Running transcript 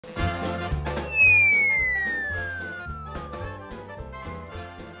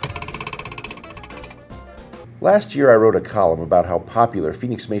Last year I wrote a column about how popular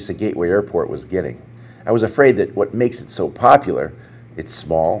Phoenix Mesa Gateway Airport was getting. I was afraid that what makes it so popular, it's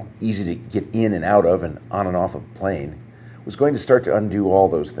small, easy to get in and out of and on and off of a plane, was going to start to undo all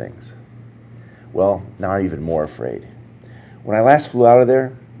those things. Well, now I'm even more afraid. When I last flew out of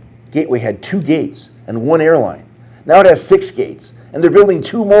there, Gateway had 2 gates and 1 airline. Now it has 6 gates, and they're building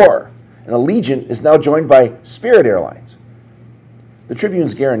 2 more. And Allegiant is now joined by Spirit Airlines. The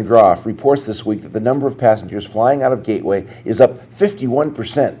Tribune's Garen Groff reports this week that the number of passengers flying out of Gateway is up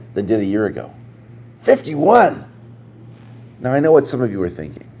 51% than did a year ago. 51! Now I know what some of you are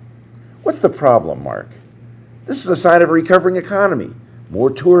thinking. What's the problem, Mark? This is a sign of a recovering economy. More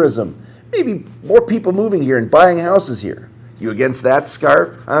tourism, maybe more people moving here and buying houses here. You against that,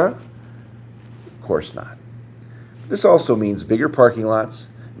 Scarp, huh? Of course not. This also means bigger parking lots.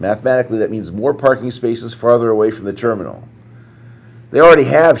 Mathematically, that means more parking spaces farther away from the terminal. They already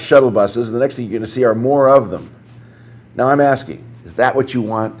have shuttle buses, and the next thing you're going to see are more of them. Now I'm asking, is that what you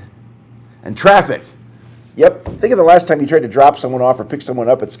want? And traffic. Yep, think of the last time you tried to drop someone off or pick someone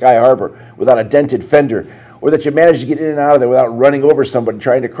up at Sky Harbor without a dented fender, or that you managed to get in and out of there without running over somebody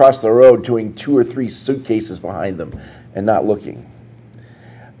trying to cross the road, towing 2 or 3 suitcases behind them and not looking.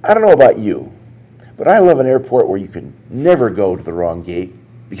 I don't know about you, but I love an airport where you can never go to the wrong gate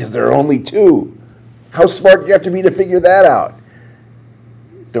because there are only 2. How smart do you have to be to figure that out?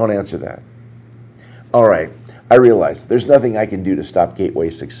 Don't answer that. All right, I realize there's nothing I can do to stop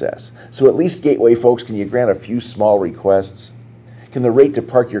Gateway's success. So at least Gateway folks, can you grant a few small requests? Can the rate to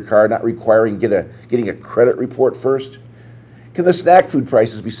park your car not requiring getting a credit report first? Can the snack food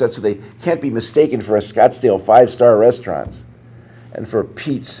prices be set so they can't be mistaken for a Scottsdale 5-star restaurants? And for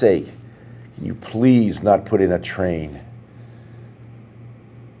Pete's sake, can you please not put in a train?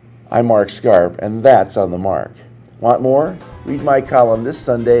 I'm Mark Scarp, and that's On the Mark. Want more? Read my column this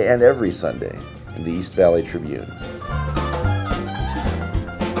Sunday and every Sunday in the East Valley Tribune.